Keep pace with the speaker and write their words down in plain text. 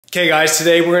Okay guys,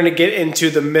 today we're going to get into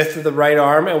the myth of the right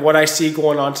arm and what I see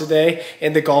going on today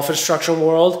in the golf instruction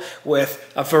world with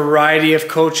a variety of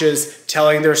coaches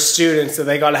telling their students that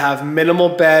they got to have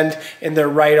minimal bend in their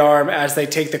right arm as they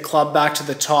take the club back to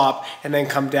the top and then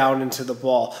come down into the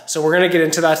ball. So we're going to get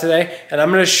into that today, and I'm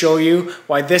going to show you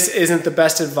why this isn't the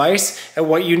best advice and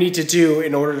what you need to do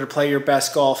in order to play your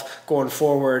best golf going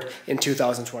forward in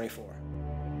 2024.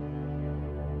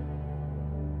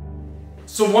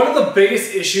 So one of the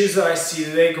biggest issues that I see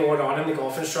today going on in the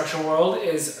golf instruction world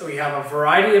is we have a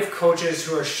variety of coaches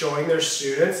who are showing their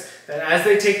students that as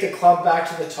they take the club back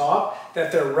to the top,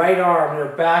 that their right arm,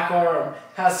 their back arm,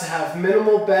 has to have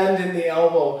minimal bend in the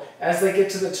elbow as they get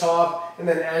to the top and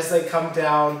then as they come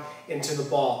down into the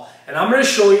ball. And I'm going to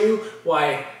show you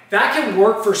why that can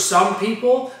work for some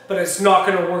people, but it's not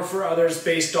going to work for others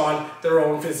based on their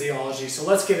own physiology. So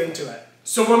let's get into it.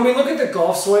 So when we look at the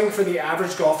golf swing for the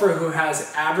average golfer who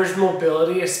has average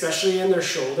mobility, especially in their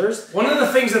shoulders, one of the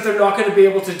things that they're not going to be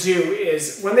able to do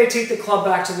is when they take the club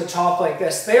back to the top like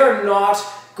this, they are not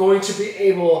going to be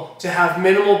able to have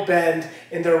minimal bend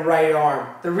in their right arm.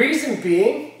 The reason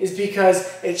being is because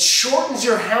it shortens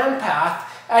your hand path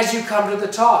as you come to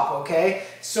the top, okay?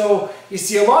 So you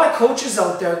see a lot of coaches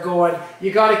out there going,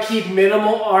 you gotta keep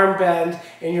minimal arm bend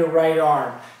in your right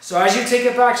arm. So as you take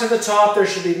it back to the top, there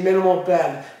should be minimal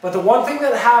bend. But the one thing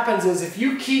that happens is if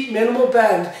you keep minimal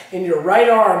bend in your right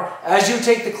arm as you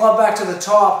take the club back to the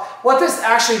top, what this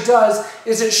actually does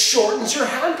is it shortens your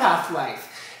hand path length.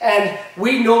 And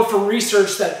we know from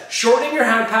research that shortening your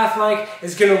hand path length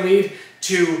is gonna lead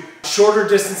to shorter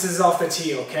distances off the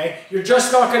tee, okay? You're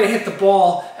just not going to hit the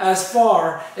ball as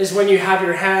far as when you have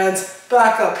your hands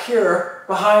back up here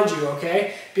behind you,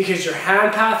 okay? Because your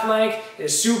hand path length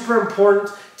is super important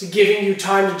to giving you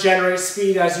time to generate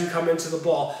speed as you come into the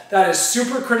ball. That is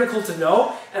super critical to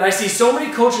know, and I see so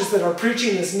many coaches that are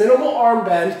preaching this minimal arm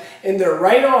bend in their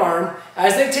right arm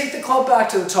as they take the club back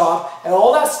to the top, and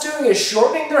all that's doing is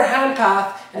shortening their hand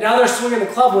path, and now they're swinging the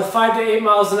club with 5 to 8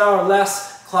 miles an hour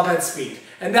less clubhead speed.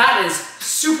 And that is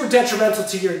super detrimental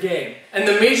to your game. And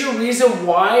the major reason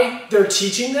why they're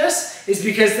teaching this is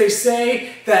because they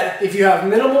say that if you have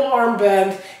minimal arm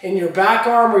bend in your back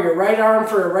arm or your right arm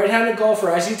for a right-handed golfer,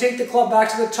 as you take the club back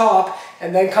to the top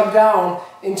and then come down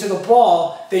into the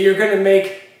ball, that you're going to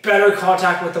make better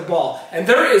contact with the ball. And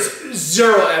there is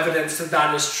zero evidence that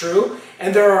that is true.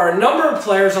 And there are a number of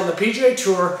players on the PGA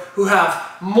Tour who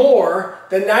have more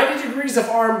than 90 degrees of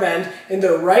arm bend in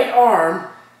their right arm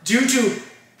due to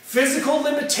physical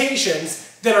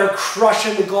limitations that are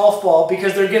crushing the golf ball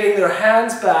because they're getting their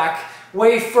hands back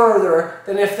way further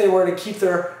than if they were to keep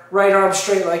their right arm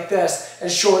straight like this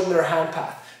and shorten their hand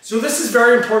path. So this is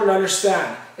very important to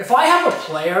understand. If I have a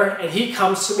player and he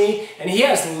comes to me and he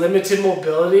has limited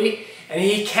mobility and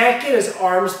he can't get his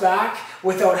arms back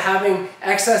without having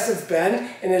excessive bend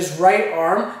in his right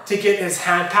arm to get his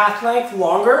hand path length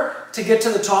longer to get to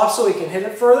the top so he can hit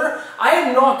it further, I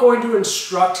am not going to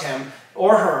instruct him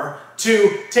or her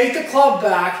to take the club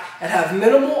back and have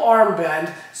minimal arm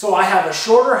bend so I have a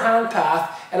shorter hand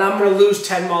path and I'm going to lose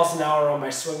 10 miles an hour on my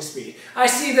swing speed. I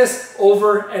see this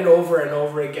over and over and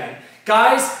over again.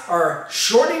 Guys are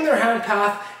shortening their hand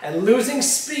path and losing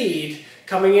speed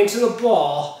coming into the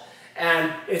ball,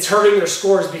 and it's hurting their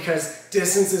scores because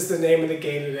distance is the name of the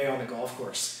game today on the golf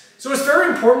course. So it's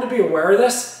very important to be aware of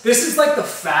this. This is like the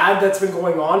fad that's been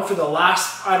going on for the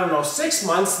last, 6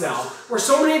 months now, where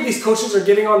so many of these coaches are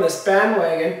getting on this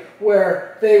bandwagon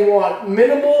where they want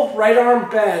minimal right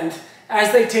arm bend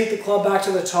as they take the club back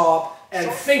to the top and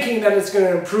thinking that it's going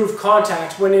to improve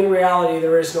contact when in reality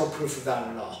there is no proof of that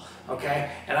at all,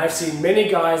 okay? And I've seen many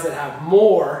guys that have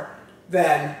more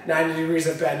than 90 degrees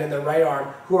of bend in their right arm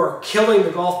who are killing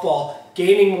the golf ball,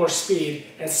 gaining more speed,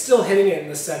 and still hitting it in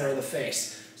the center of the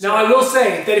face. Now I will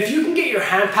say that if you can get your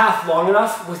hand path long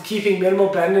enough with keeping minimal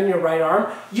bend in your right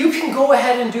arm, you can go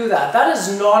ahead and do that. That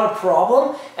is not a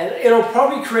problem, and it'll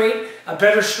probably create a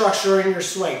better structure in your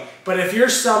swing. But if you're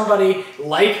somebody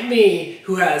like me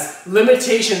who has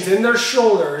limitations in their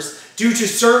shoulders due to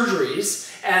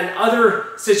surgeries and other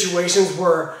situations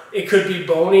where it could be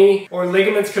bony or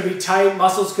ligaments could be tight,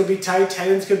 muscles could be tight,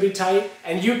 tendons could be tight,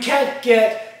 and you can't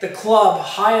get the club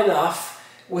high enough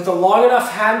with a long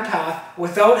enough hand path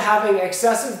without having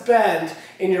excessive bend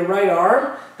in your right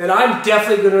arm, then I'm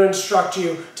definitely going to instruct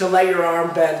you to let your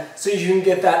arm bend so you can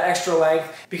get that extra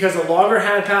length, because a longer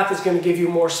hand path is going to give you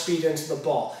more speed into the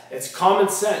ball. It's common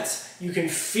sense. You can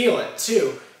feel it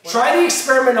too. Try the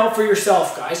experiment out for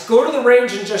yourself, guys. Go to the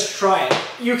range and just try it.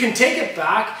 You can take it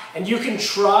back And you can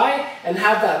try and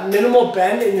have that minimal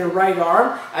bend in your right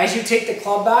arm as you take the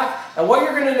club back. And what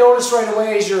you're going to notice right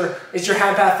away is your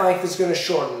hand path length is going to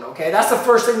shorten, okay? That's the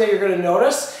first thing that you're going to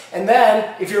notice. And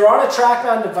then if you're on a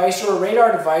TrackMan device or a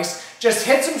radar device, just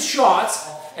hit some shots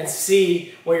and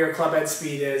see where your club head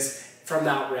speed is from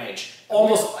that range.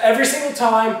 Almost every single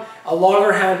time, a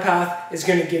longer hand path is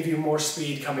going to give you more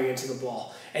speed coming into the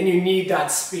ball. And you need that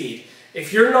speed.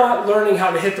 If you're not learning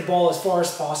how to hit the ball as far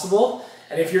as possible,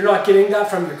 and if you're not getting that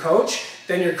from your coach,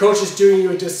 then your coach is doing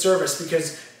you a disservice,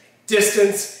 because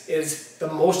distance is the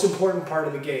most important part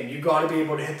of the game. You got to be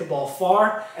able to hit the ball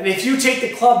far. And if you take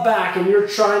the club back and you're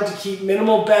trying to keep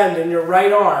minimal bend in your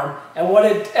right arm, and what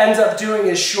it ends up doing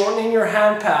is shortening your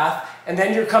hand path, and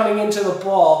then you're coming into the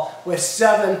ball with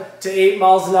 7 to 8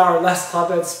 miles an hour less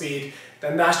club head speed,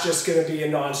 then that's just going to be a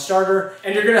non-starter,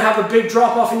 and you're going to have a big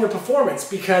drop off in your performance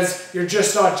because you're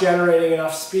just not generating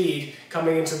enough speed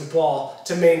coming into the ball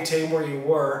to maintain where you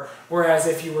were. Whereas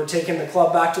if you were taking the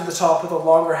club back to the top with a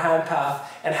longer hand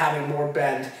path and having more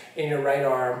bend in your right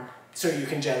arm, so you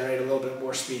can generate a little bit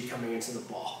more speed coming into the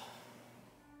ball.